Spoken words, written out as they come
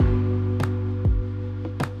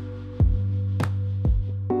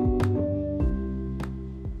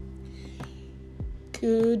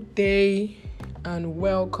Good day and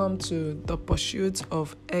welcome to the Pursuit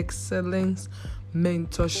of Excellence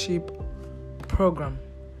Mentorship Program.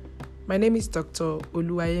 My name is Dr.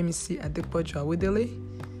 Oluwayemisi Adepoju Awedele.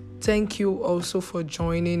 Thank you also for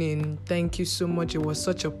joining in. Thank you so much. It was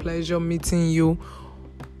such a pleasure meeting you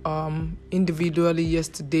individually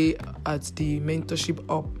yesterday at the Mentorship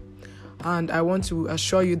Hub. And I want to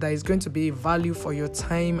assure you that it's going to be a value for your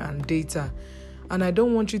time and data. And I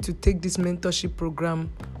don't want you to take this mentorship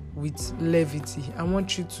program with levity. I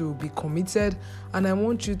want you to be committed, and I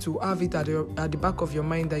want you to have it at the back of your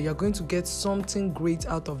mind that you're going to get something great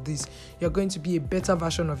out of this. You're going to be a better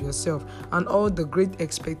version of yourself, and all the great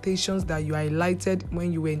expectations that you highlighted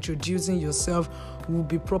when you were introducing yourself will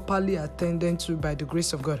be properly attended to by the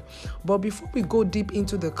grace of God. But before we go deep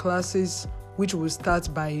into the classes, which we'll start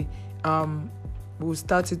it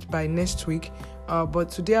by next week, but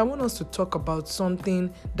today I want us to talk about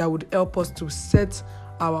something that would help us to set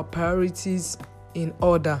our priorities in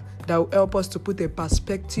order, that will help us to put a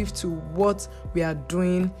perspective to what we are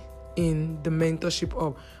doing in the Mentorship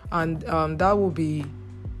Hub, and that will be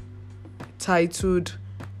titled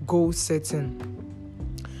Goal Setting.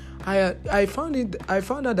 I found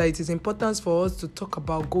out that it is important for us to talk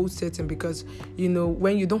about goal setting because,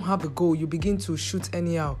 when you don't have a goal, you begin to shoot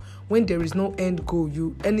anyhow. When there is no end goal,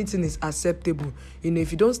 anything is acceptable.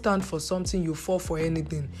 If you don't stand for something, you fall for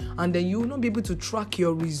anything. And then you will not be able to track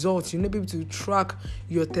your results. You'll not be able to track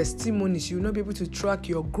your testimonies. You'll not be able to track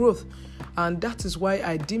your growth. And that is why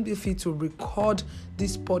I deemed it fit to record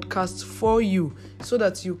this podcast for you so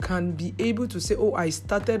that you can be able to say, I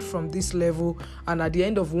started from this level, and at the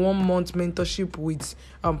end of 1 month mentorship with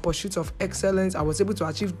Pursuit of Excellence, I was able to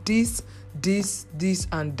achieve this,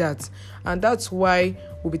 and that. And that's why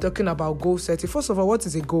we'll be talking about goal setting. First of all, what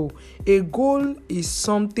is a goal? A goal is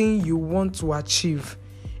something you want to achieve.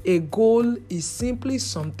 A goal is simply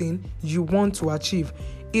something you want to achieve.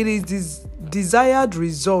 It is this desired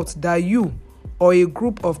result that you or a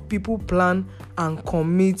group of people plan and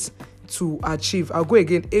commit to achieve. I'll go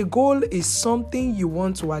again. A goal is something you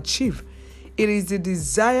want to achieve. It is the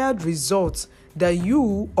desired result that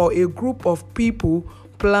you or a group of people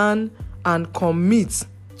plan and commit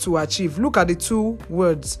to achieve. Look at the two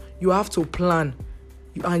words. You have to plan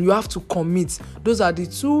and you have to commit. Those are the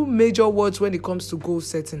two major words when it comes to goal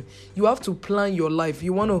setting. You have to plan your life.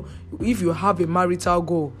 If you have a marital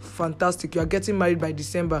goal, fantastic. You are getting married by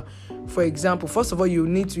December, for example. First of all, you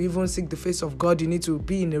need to even seek the face of God. You need to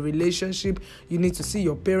be in a relationship. You need to see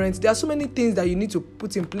your parents. There are so many things that you need to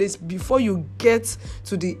put in place before you get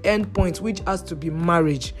to the end point, which has to be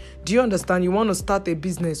marriage. Do you understand? You want to start a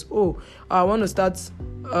business. I want to start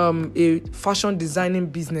a fashion designing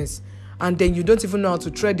business. And then you don't even know how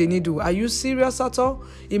to thread the needle. Are you serious at all?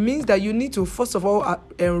 It means that you need to, first of all,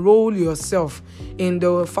 enroll yourself in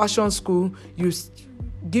the fashion school. You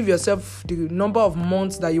give yourself the number of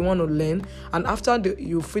months that you want to learn. And after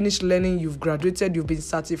you finish learning, you've graduated, you've been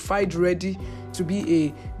certified, ready to be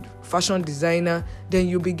a fashion designer. Then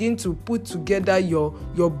you begin to put together your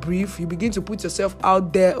brief. You begin to put yourself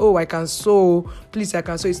out there. I can sew. Please, I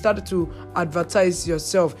can sew. You start to advertise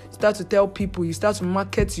yourself. You start to tell people. You start to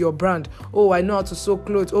market your brand. I know how to sew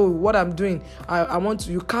clothes. What I'm doing. I want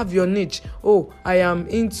to. You carve your niche. I am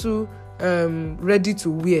into ready to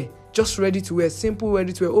wear. Just ready to wear, simple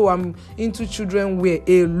ready to wear. I'm into children wear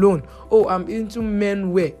alone. I'm into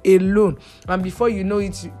men wear alone. And before you know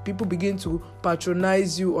it, people begin to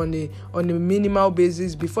patronize you on a minimal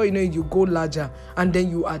basis. Before you know it, you go larger, and then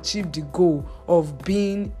you achieve the goal of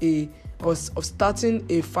of starting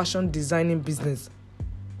a fashion designing business.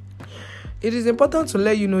 It is important to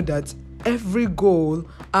let you know that every goal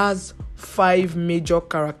has 5 major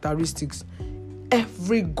characteristics.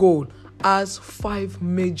 Every goal has 5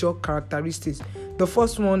 major characteristics. The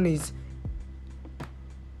first one is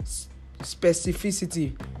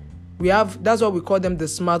specificity. That's what we call them, the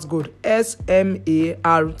SMART goal.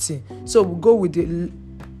 SMART. So we'll go with the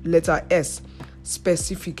letter S.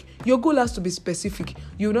 Specific. Your goal has to be specific.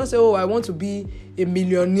 You will not say, I want to be a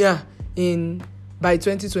millionaire by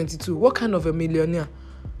 2022. What kind of a millionaire?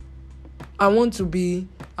 I want to be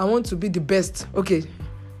the best. Okay.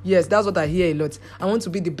 Yes, that's what I hear a lot. I want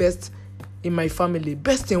to be the best in my family.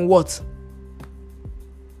 Best in what?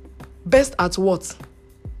 Best at what?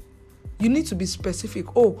 You need to be specific.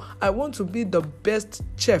 I want to be the best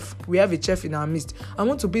chef. We have a chef in our midst. I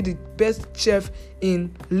want to be the best chef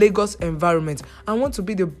in Lagos environment. I want to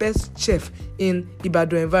be the best chef in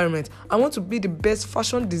Ibadan environment. I want to be the best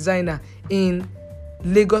fashion designer in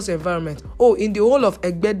Lagos environment. Oh, in the whole of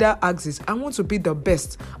Egbeda axis, I want to be the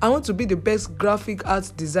best. I want to be the best graphic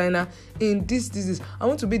art designer in this. I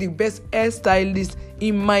want to be the best hairstylist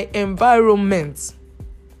in my environment.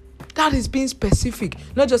 That is being specific.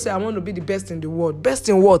 Not just say I want to be the best in the world. Best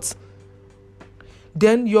in what?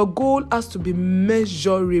 Then your goal has to be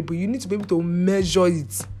measurable. You need to be able to measure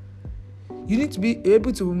it. You need to be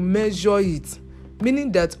able to measure it.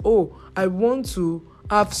 Meaning that, oh, I want to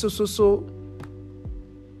have so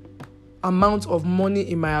amount of money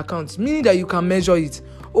in my account. Meaning that you can measure it.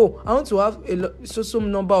 Oh, I want to have so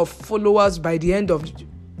number of followers by the end of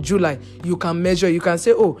July. You can measure. You can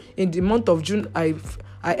say, oh, in the month of June, I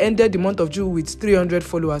ended the month of June with 300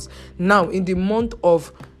 followers. Now, in the month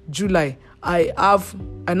of July, I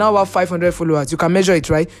now have 500 followers. You can measure it,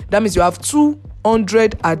 right? That means you have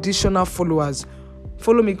 200 additional followers.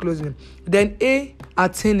 Follow me closely. Then A,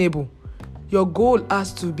 attainable. Your goal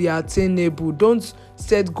has to be attainable. Don't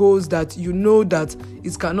set goals that you know that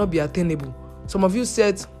it cannot be attainable. Some of you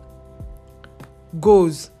set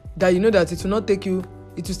goals that you know that it will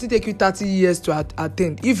still take you 30 years to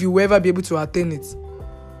attain, if you will ever be able to attain it.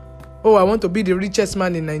 Oh, I want to be the richest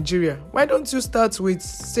man in Nigeria. Why don't you start with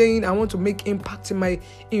saying, I want to make impact in my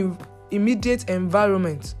immediate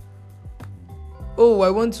environment? Oh, I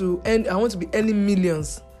want to be earning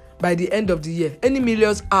millions by the end of the year. Any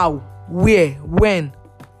millions how? Where? When?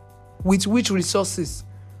 With which resources?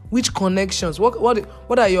 Which connections? What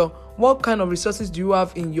kind of resources do you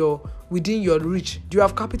have within your reach? Do you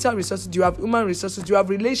have capital resources? Do you have human resources? Do you have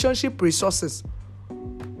relationship resources?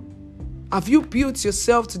 Have you built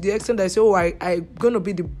yourself to the extent that you say, oh, I'm going to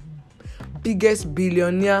be the biggest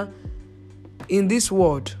billionaire in this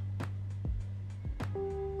world?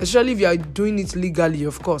 Especially if you are doing it legally,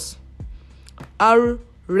 of course. Are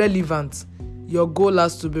relevant. Your goal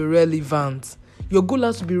has to be relevant. Your goal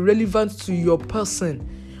has to be relevant to your person.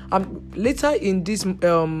 Later in this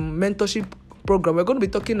mentorship program, we're going to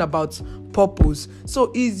be talking about purpose. So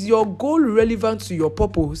is your goal relevant to your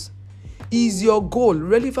purpose? Is your goal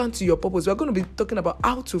relevant to your purpose? We're going to be talking about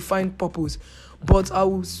how to find purpose. But I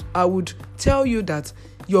would tell you that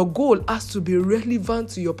your goal has to be relevant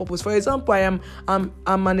to your purpose. For example, I'm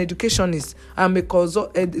an educationist. I'm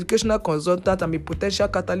educational consultant. I'm a potential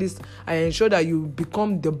catalyst. I ensure that you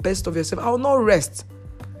become the best of yourself. I will not rest.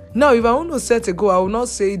 Now, if I want to set a goal, I will not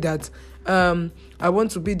say that I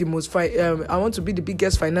want to be I want to be the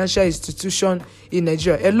biggest financial institution in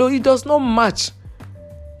Nigeria. Hello, it does not match.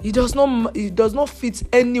 It does not fit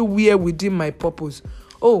anywhere within my purpose.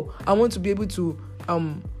 Oh, I want to be able to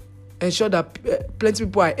ensure that plenty of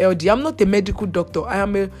people are healthy. I'm not a medical doctor. I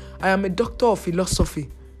am a doctor of philosophy.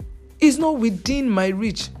 It's not within my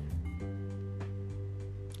reach.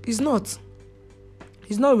 It's not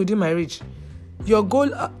within my reach. Your goal,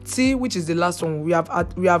 C, which is the last one, we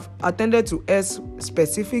have attended to S,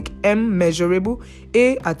 specific, M, measurable,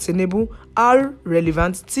 A, attainable, R,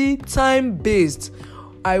 relevant, T, time-based.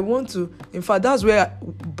 In fact, that's where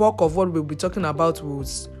bulk of what we'll be talking about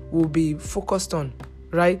will be focused on,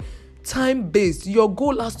 right? Time-based. Your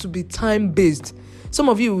goal has to be time-based. Some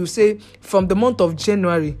of you will say, from the month of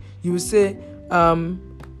January, you will say,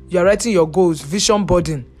 you're writing your goals, vision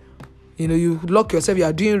boarding. You lock yourself, you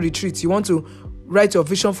are doing retreats. You want to write your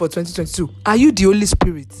vision for 2022. Are you the Holy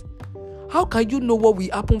Spirit? How can you know what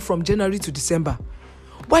will happen from January to December?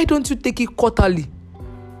 Why don't you take it quarterly?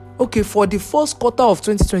 Okay, for the first quarter of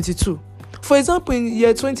 2022. For example, in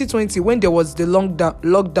year 2020, when there was the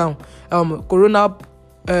lockdown, corona,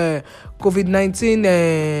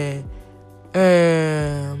 COVID-19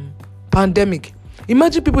 pandemic.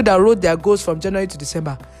 Imagine people that wrote their goals from January to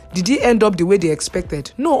December. Did it end up the way they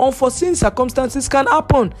expected? No, unforeseen circumstances can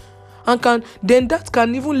happen. And that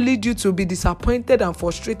can even lead you to be disappointed and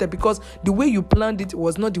frustrated because the way you planned it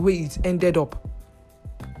was not the way it ended up.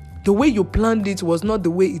 The way you planned it was not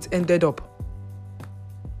the way it ended up.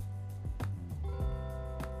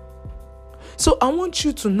 So I want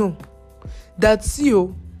you to know that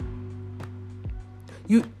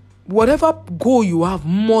whatever goal you have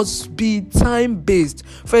must be time-based.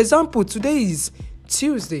 For example, today is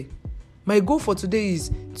Tuesday. My goal for today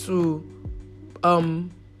is to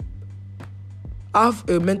have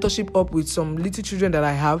a mentorship up with some little children that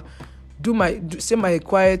I have. Do my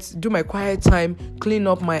quiet time, clean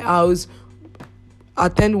up my house,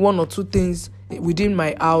 attend one or two things within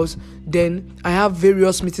my house. Then I have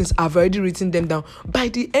various meetings. I've already written them down. By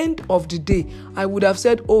the end of the day, I would have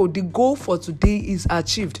said, oh, the goal for today is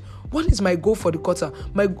achieved. What is my goal for the quarter?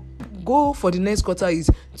 My goal for the next quarter is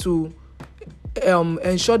to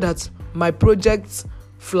ensure that my projects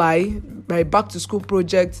fly, my back to school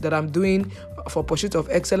project that I'm doing, for pursuit of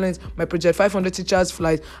excellence, my Project 500 teachers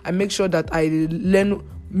flight. I make sure that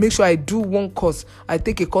make sure I do one course. I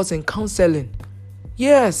take a course in counseling.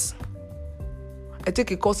 Yes, I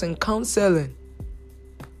take a course in counseling.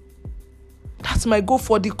 That's my goal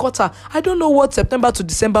for the quarter. I don't know what September to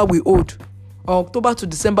December we hold, or October to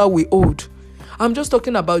December we hold. I'm just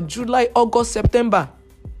talking about July, August, September.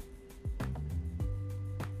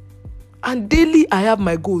 And daily, I have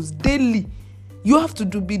my goals. Daily. You have to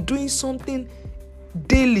be doing something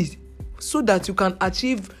daily so that you can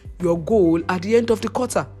achieve your goal at the end of the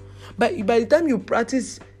quarter. By the time you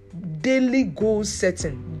practice daily goal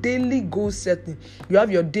setting, you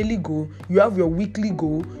have your daily goal, you have your weekly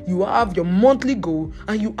goal, you have your monthly goal,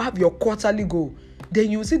 and you have your quarterly goal. Then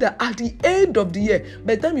you see that at the end of the year,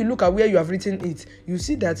 by the time you look at where you have written it, you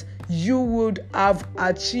see that you would have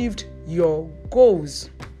achieved your goals.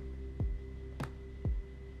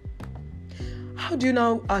 How do you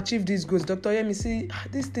now achieve these goals? Dr. Yemi, see,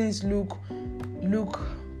 these things look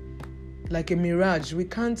like a mirage. We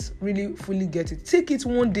can't really fully get it. Take it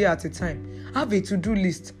one day at a time. Have a to-do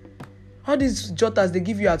list. All these jotters they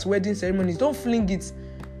give you at wedding ceremonies, don't fling it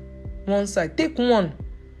one side. Take one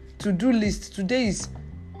to-do list. Today is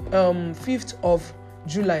 5th of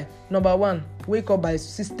July. Number 1, wake up by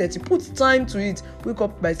 6:30. Put time to it. Wake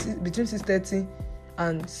up between 6:30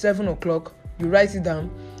 and 7 o'clock. You write it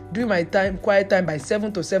down. Do my quiet time by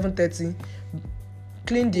 7 to 7:30.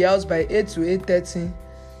 Clean the house by 8 to 8:30.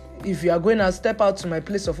 If you are going to step out to my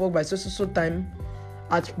place of work by so time,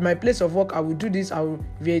 at my place of work, I will do this. I will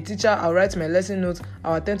be a teacher. I'll write my lesson notes.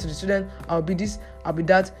 I'll attend to the student. I'll be this. I'll be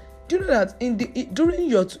that. Do you know that during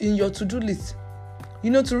your to-do list,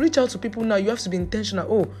 to reach out to people now, you have to be intentional.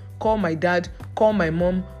 Oh, call my dad, call my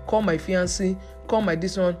mom, call my fiancé, call my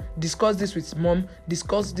this one, discuss this with mom,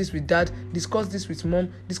 discuss this with dad, discuss this with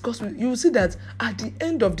mom, you will see that at the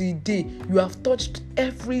end of the day, you have touched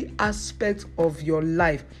every aspect of your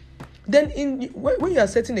life. Then when you are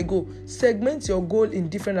setting a goal, segment your goal in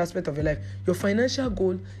different aspects of your life. Your financial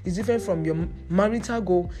goal is different from your marital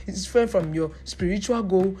goal, it's different from your spiritual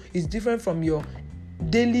goal, it's different from your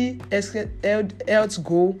daily health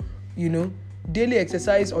goal, daily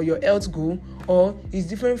exercise or your health goal, or it's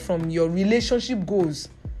different from your relationship goals.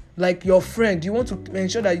 Like your friend, you want to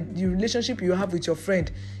ensure that the relationship you have with your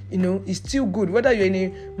friend, is still good. Whether you're in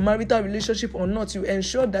a marital relationship or not, you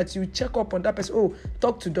ensure that you check up on that person. Oh,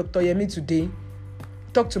 talk to Dr. Yemi today.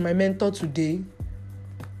 Talk to my mentor today.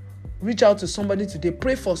 Reach out to somebody today.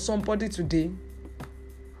 Pray for somebody today.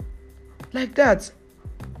 Like that.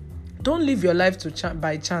 Don't live your life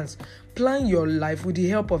by chance. Plan your life with the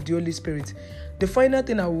help of the Holy Spirit. The final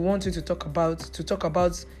thing I want you to talk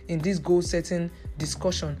about in this goal setting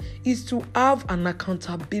discussion is to have an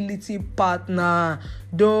accountability partner.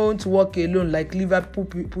 Don't walk alone, like Liverpool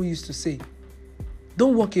people used to say.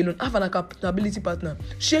 Don't walk alone. Have an accountability partner.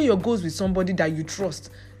 Share your goals with somebody that you trust,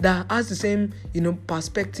 that has the same,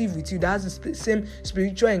 perspective with you, that has the same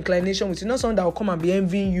spiritual inclination with you. Not someone that will come and be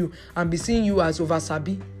envying you and be seeing you as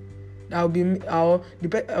oversabi.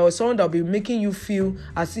 Or someone that will be making you feel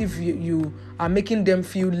as if you are making them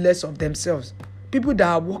feel less of themselves. People that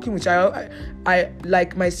are working with I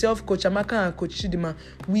like myself, Coach Amaka and Coach Chidima,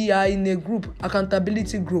 we are in a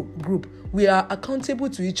accountability group. We are accountable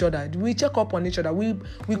to each other. We check up on each other. We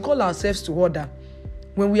call ourselves to order.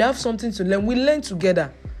 When we have something to learn, we learn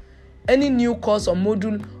together. Any new course or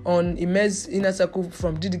module on Immerse Inner Circle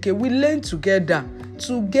from DDK, we learn together.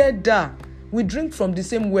 We drink from the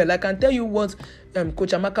same well. I can tell you what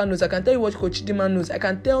Coach Amaka knows. I can tell you what Coach Chidima knows. I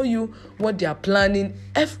can tell you what they are planning.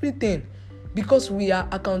 Everything. Because we are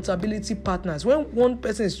accountability partners. When one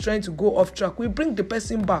person is trying to go off track, we bring the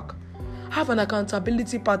person back. Have an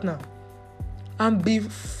accountability partner. And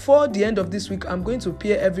before the end of this week, I'm going to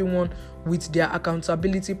pair everyone with their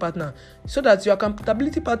accountability partner, so that your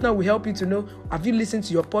accountability partner will help you to know, have you listened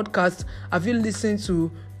to your podcast? Have you listened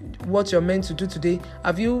to what you're meant to do today?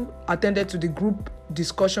 Have you attended to the group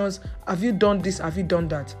discussions? Have you done this? Have you done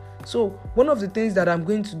that? So one of the things that I'm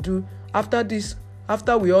going to do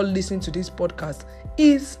after we all listen to this podcast,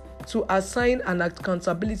 is to assign an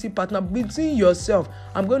accountability partner between yourself.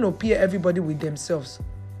 I'm going to pair everybody with themselves.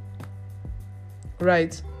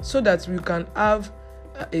 Right? So that we can have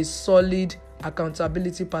a solid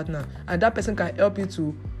accountability partner. And that person can help you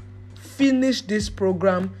to finish this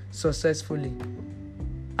program successfully.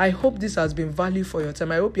 I hope this has been value for your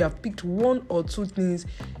time. I hope you have picked one or two things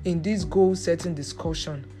in this goal setting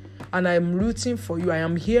discussion. And I am rooting for you. I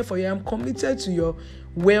am here for you. I am committed to your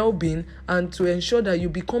well-being and to ensure that you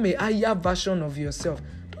become a higher version of yourself.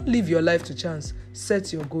 Don't leave your life to chance.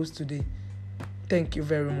 Set your goals today. Thank you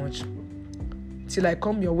very much. Till I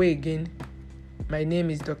come your way again, My name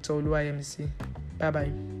is Dr. Oluwayemisi. Bye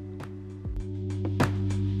bye.